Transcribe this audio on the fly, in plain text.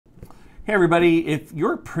Hey everybody, if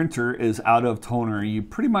your printer is out of toner, you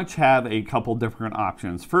pretty much have a couple different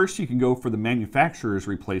options. First, you can go for the manufacturer's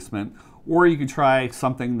replacement, or you can try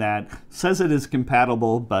something that says it is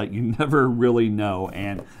compatible, but you never really know.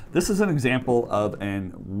 And this is an example of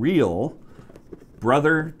a real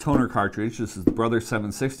Brother toner cartridge. This is the Brother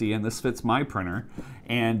 760, and this fits my printer.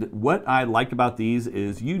 And what I like about these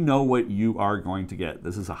is you know what you are going to get.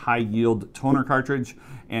 This is a high yield toner cartridge,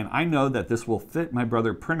 and I know that this will fit my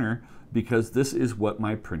Brother printer because this is what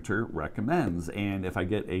my printer recommends. And if I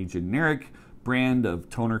get a generic brand of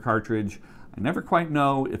toner cartridge, I never quite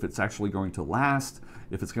know if it's actually going to last,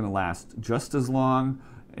 if it's going to last just as long,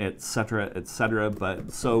 etc., etc.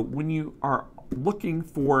 But so when you are looking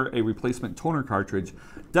for a replacement toner cartridge,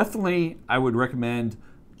 definitely I would recommend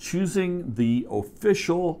choosing the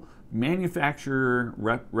official manufacturer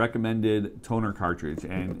recommended toner cartridge.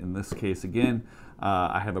 And in this case, again,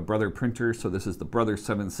 I have a Brother printer, so this is the Brother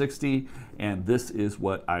 760, and this is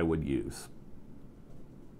what I would use.